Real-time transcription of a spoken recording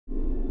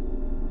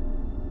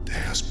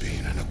There has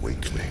been an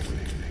awakening.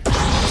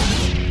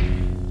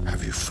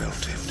 Have you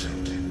felt it?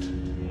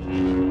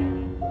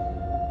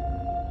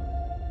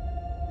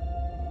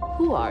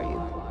 Who are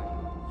you?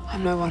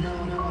 I'm no one.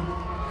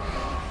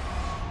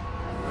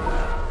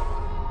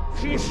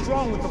 She is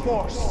strong with the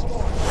Force.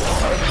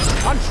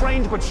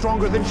 Untrained, but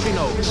stronger than she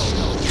knows.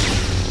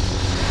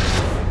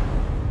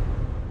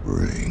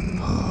 Bring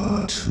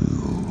her to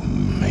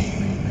me.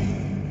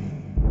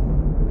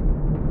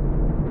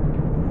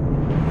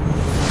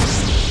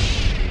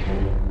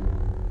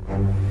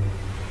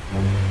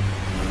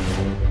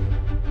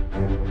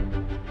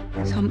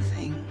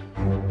 Something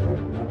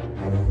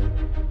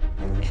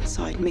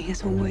inside me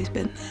has always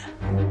been there.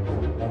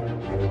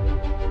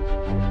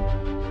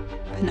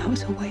 But now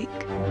it's awake.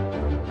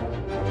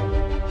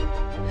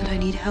 And I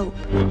need help.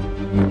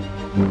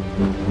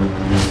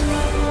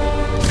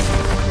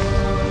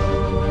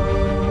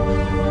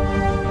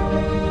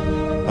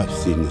 I've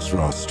seen this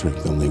raw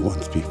strength only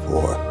once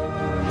before.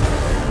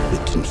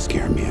 It didn't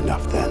scare me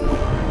enough then.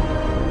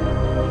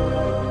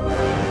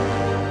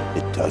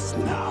 It does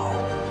now.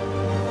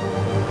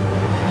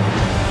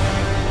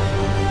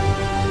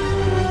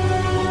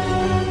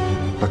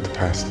 Let the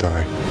past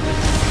die.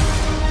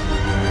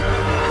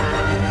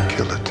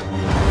 Kill it.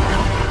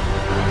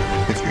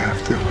 If you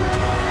have to.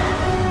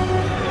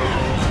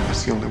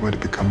 That's the only way to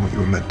become what you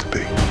were meant to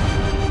be.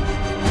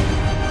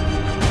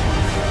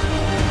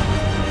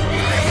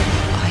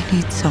 I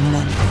need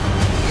someone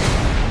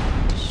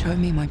to show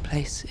me my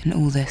place in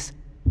all this.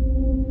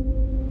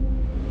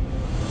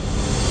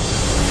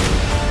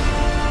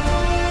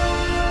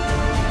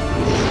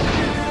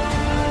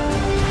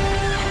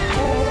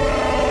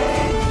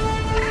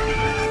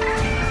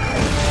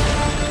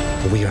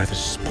 We are the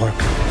spark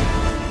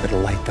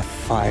that'll light the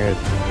fire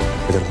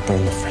that'll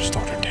burn the First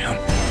Order down.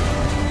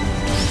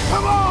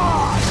 Come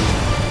on!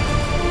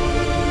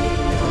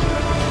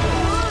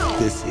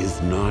 This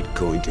is not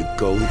going to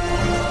go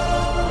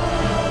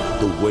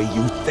the way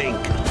you think.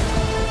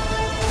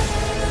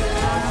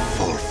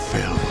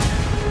 Fulfill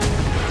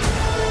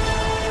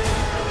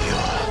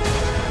your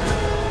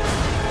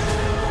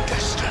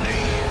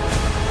destiny.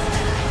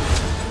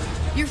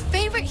 Your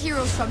favorite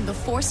heroes from The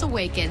Force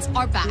Awakens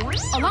are back,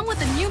 along with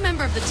a new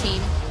member of the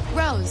team,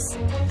 Rose.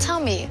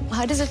 Tell me,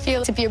 how does it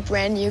feel to be a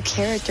brand new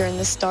character in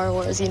the Star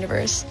Wars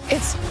universe?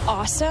 It's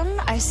awesome.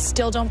 I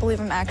still don't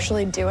believe I'm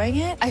actually doing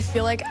it. I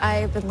feel like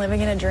I've been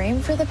living in a dream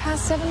for the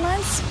past 7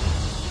 months.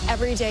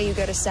 Every day you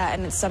go to set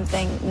and it's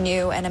something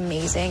new and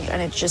amazing,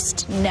 and it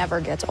just never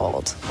gets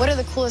old. What are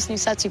the coolest new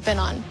sets you've been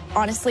on?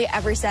 Honestly,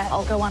 every set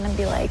I'll go on and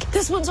be like,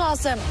 this one's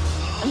awesome.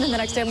 And then the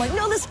next day I'm like,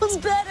 no, this one's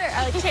better.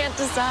 I can't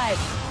decide.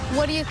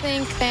 What do you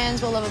think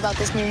fans will love about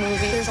this new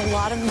movie? There's a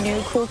lot of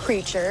new cool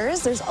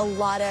creatures. There's a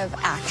lot of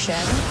action.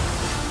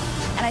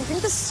 And I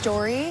think the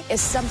story is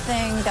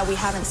something that we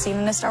haven't seen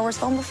in a Star Wars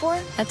film before.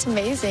 That's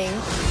amazing.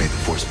 May the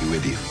Force be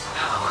with you.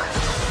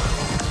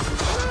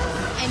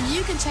 And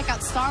you can check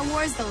out Star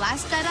Wars The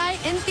Last Jedi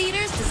in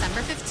theaters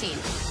December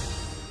 15th.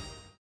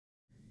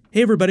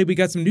 Hey everybody, we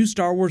got some new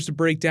Star Wars to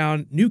break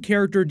down, new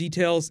character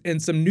details,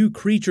 and some new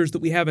creatures that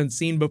we haven't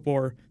seen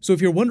before. So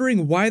if you're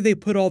wondering why they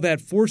put all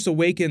that Force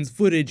Awakens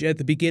footage at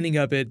the beginning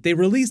of it, they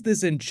released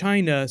this in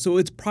China, so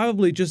it's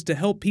probably just to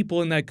help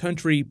people in that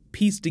country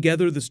piece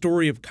together the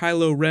story of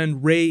Kylo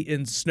Ren, Rey,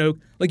 and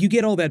Snoke. Like, you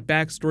get all that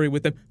backstory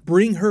with them.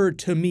 Bring her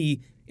to me.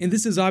 And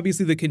this is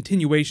obviously the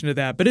continuation of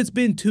that, but it's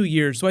been 2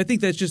 years, so I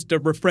think that's just to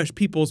refresh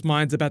people's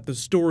minds about the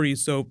story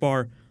so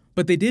far.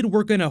 But they did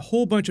work in a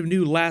whole bunch of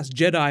new Last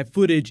Jedi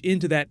footage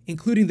into that,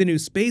 including the new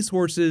space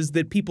horses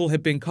that people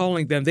have been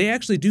calling them. They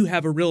actually do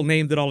have a real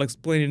name that I'll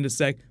explain in a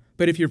sec.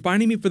 But if you're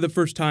finding me for the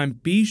first time,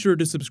 be sure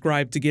to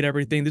subscribe to get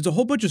everything. There's a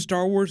whole bunch of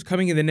Star Wars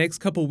coming in the next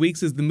couple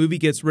weeks as the movie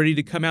gets ready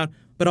to come out,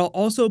 but I'll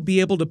also be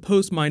able to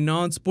post my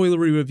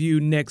non-spoilery review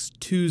next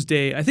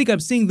Tuesday. I think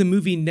I'm seeing the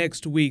movie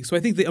next week, so I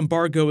think the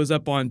embargo is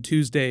up on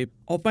Tuesday.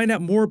 I'll find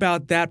out more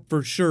about that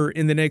for sure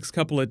in the next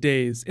couple of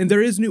days. And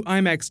there is new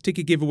IMAX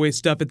ticket giveaway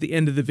stuff at the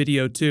end of the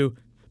video too.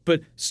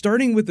 But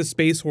starting with the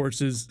space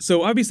horses,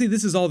 so obviously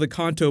this is all the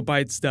Canto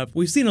Bight stuff.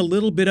 We've seen a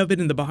little bit of it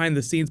in the behind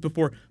the scenes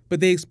before,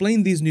 but they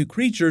explain these new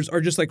creatures are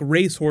just like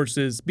race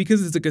horses.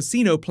 Because it's a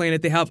casino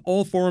planet, they have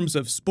all forms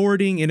of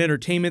sporting and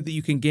entertainment that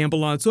you can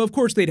gamble on, so of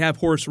course they'd have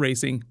horse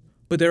racing.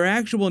 But their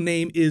actual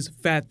name is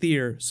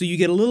Fathir, so you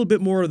get a little bit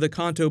more of the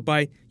Canto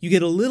Bight, you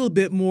get a little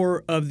bit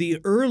more of the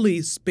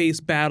early space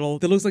battle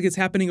that looks like it's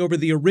happening over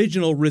the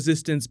original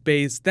Resistance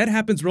base. That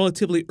happens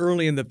relatively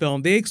early in the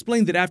film. They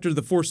explained that after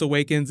The Force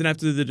Awakens and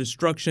after the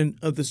destruction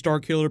of the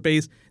Starkiller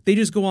base, they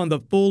just go on the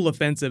full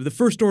offensive. The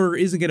First Order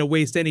isn't going to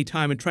waste any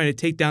time in trying to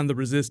take down the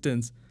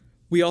Resistance.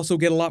 We also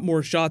get a lot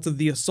more shots of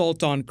the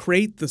assault on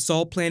Crate, the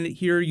salt planet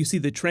here. You see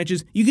the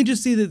trenches. You can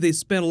just see that they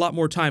spent a lot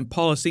more time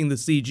polishing the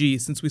CG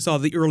since we saw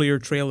the earlier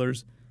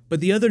trailers.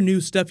 But the other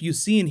new stuff you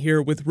see in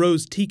here with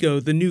Rose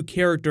Tico, the new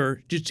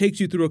character, just takes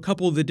you through a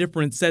couple of the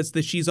different sets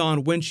that she's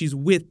on when she's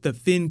with the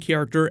Finn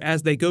character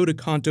as they go to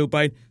Canto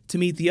Bight to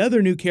meet the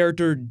other new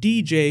character,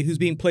 DJ, who's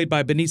being played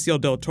by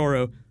Benicio del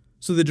Toro.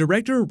 So the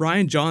director,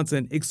 Rian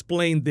Johnson,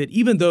 explained that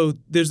even though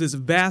there's this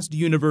vast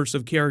universe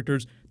of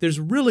characters, there's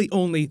really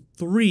only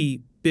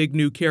 3 big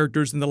new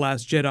characters in The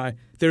Last Jedi.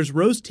 There's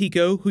Rose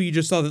Tico, who you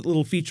just saw that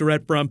little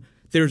featurette from.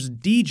 There's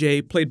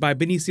DJ, played by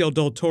Benicio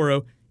del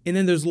Toro. And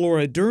then there's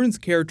Laura Dern's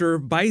character,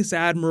 Vice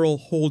Admiral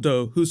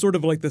Holdo, who's sort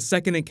of like the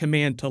second in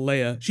command to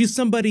Leia. She's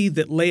somebody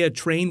that Leia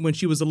trained when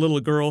she was a little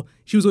girl.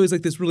 She was always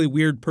like this really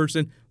weird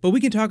person, but we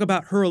can talk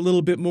about her a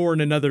little bit more in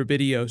another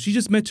video. She's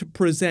just meant to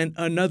present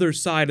another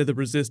side of the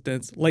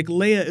Resistance. Like,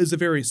 Leia is a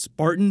very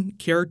Spartan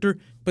character,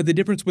 but the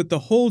difference with the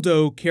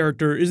Holdo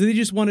character is that they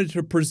just wanted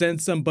to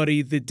present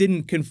somebody that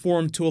didn't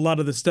conform to a lot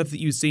of the stuff that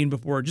you've seen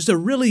before. Just a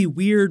really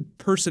weird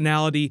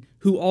personality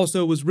who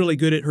also was really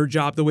good at her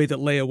job the way that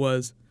Leia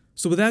was.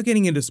 So without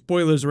getting into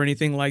spoilers or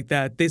anything like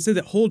that, they said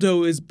that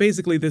Holdo is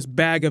basically this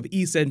bag of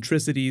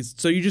eccentricities,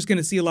 so you're just going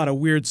to see a lot of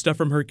weird stuff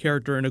from her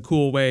character in a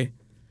cool way.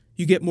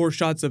 You get more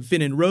shots of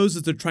Finn and Rose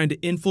as they're trying to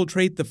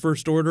infiltrate the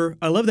First Order.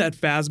 I love that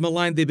Phasma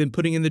line they've been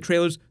putting in the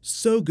trailers.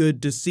 So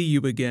good to see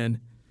you again.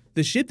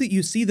 The ship that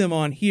you see them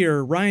on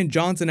here, Rian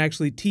Johnson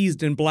actually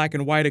teased in black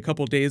and white a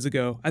couple days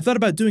ago. I thought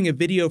about doing a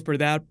video for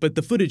that, but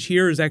the footage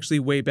here is actually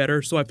way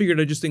better, so I figured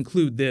I'd just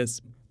include this.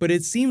 But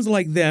it seems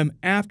like them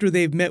after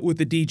they've met with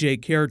the DJ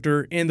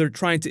character and they're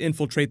trying to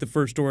infiltrate the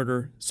First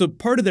Order. So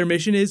part of their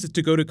mission is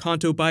to go to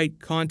Canto Bight,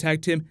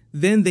 contact him,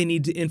 then they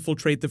need to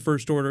infiltrate the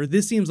First Order.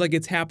 This seems like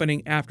it's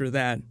happening after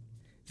that.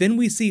 Then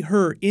we see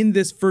her in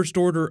this First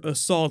Order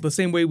assault the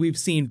same way we've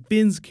seen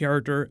Finn's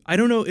character. I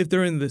don't know if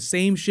they're in the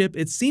same ship.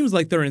 It seems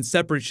like they're in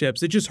separate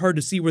ships. It's just hard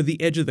to see where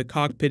the edge of the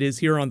cockpit is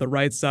here on the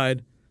right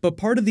side. But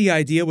part of the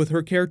idea with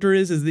her character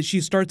is that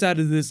she starts out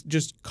as this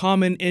just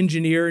common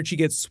engineer and she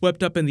gets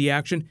swept up in the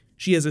action.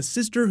 She has a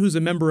sister who's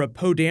a member of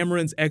Poe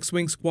Dameron's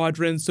X-Wing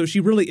squadron, so she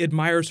really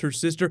admires her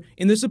sister,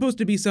 and there's supposed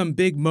to be some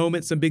big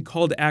moment, some big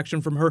call to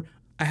action from her.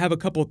 I have a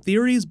couple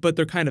theories, but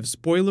they're kind of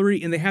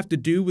spoilery, and they have to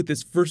do with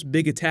this first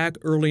big attack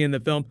early in the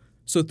film.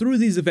 So through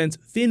these events,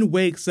 Finn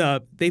wakes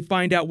up, they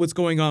find out what's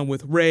going on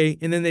with Rey,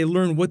 and then they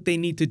learn what they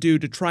need to do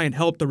to try and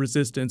help the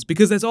Resistance,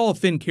 because that's all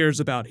Finn cares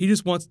about. He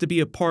just wants to be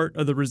a part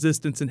of the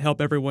Resistance and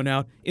help everyone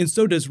out, and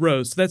so does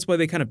Rose, so that's why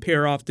they kind of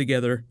pair off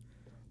together.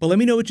 But let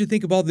me know what you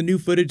think of all the new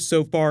footage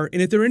so far,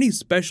 and if there are any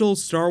special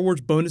Star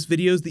Wars bonus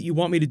videos that you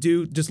want me to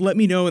do, just let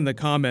me know in the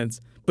comments.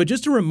 But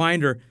just a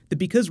reminder that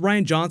because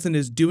Rian Johnson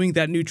is doing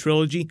that new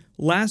trilogy,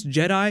 Last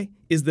Jedi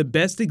is the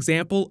best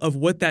example of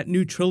what that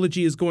new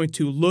trilogy is going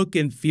to look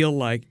and feel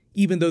like,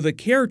 even though the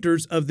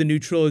characters of the new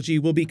trilogy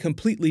will be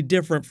completely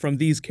different from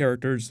these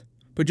characters.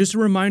 But just a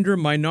reminder,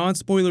 my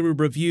non-spoilery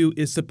review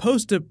is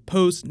supposed to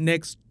post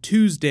next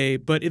Tuesday,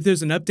 but if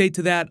there's an update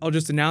to that, I'll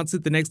just announce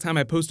it the next time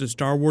I post a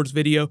Star Wars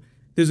video.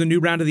 There's a new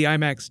round of the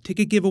IMAX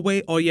ticket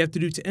giveaway. All you have to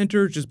do to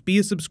enter is just be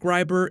a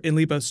subscriber and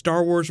leave a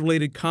Star Wars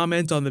related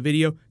comment on the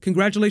video.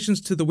 Congratulations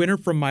to the winner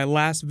from my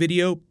last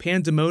video,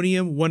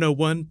 Pandemonium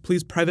 101.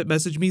 Please private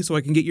message me so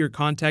I can get your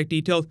contact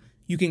details.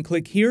 You can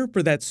click here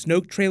for that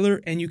Snoke trailer,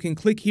 and you can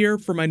click here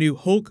for my new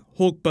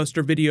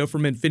Hulkbuster video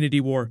from Infinity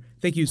War.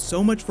 Thank you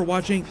so much for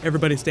watching.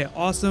 Everybody stay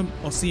awesome.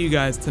 I'll see you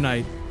guys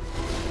tonight.